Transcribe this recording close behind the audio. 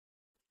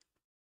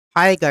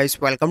Hi guys,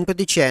 welcome to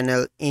the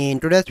channel. In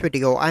today's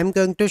video, I'm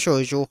going to show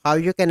you how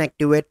you can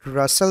activate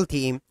Rustle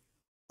theme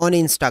on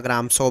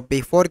Instagram. So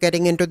before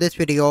getting into this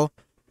video,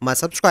 must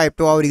subscribe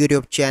to our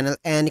YouTube channel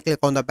and click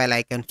on the bell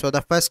icon. So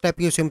the first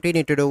step you simply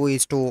need to do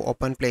is to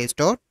open Play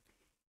Store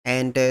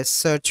and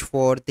search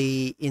for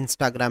the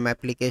Instagram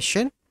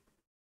application.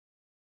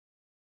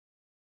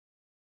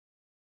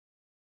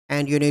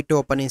 And you need to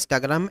open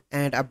Instagram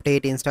and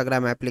update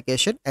Instagram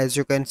application. As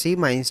you can see,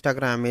 my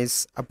Instagram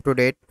is up to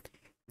date.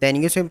 Then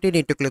you simply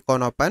need to click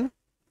on open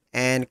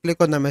and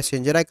click on the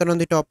messenger icon on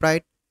the top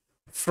right.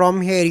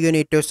 From here you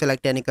need to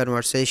select any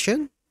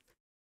conversation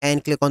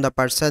and click on the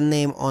person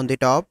name on the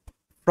top.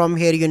 From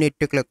here you need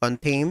to click on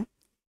theme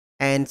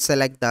and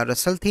select the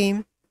Rustle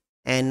theme,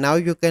 and now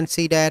you can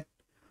see that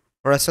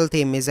Rustle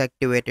theme is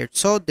activated.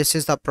 So this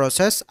is the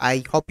process.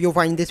 I hope you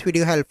find this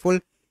video helpful.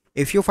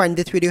 If you find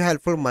this video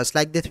helpful, must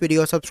like this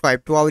video,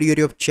 subscribe to our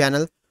YouTube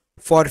channel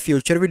for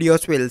future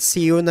videos. We'll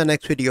see you in the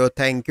next video.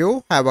 Thank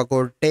you. Have a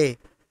good day.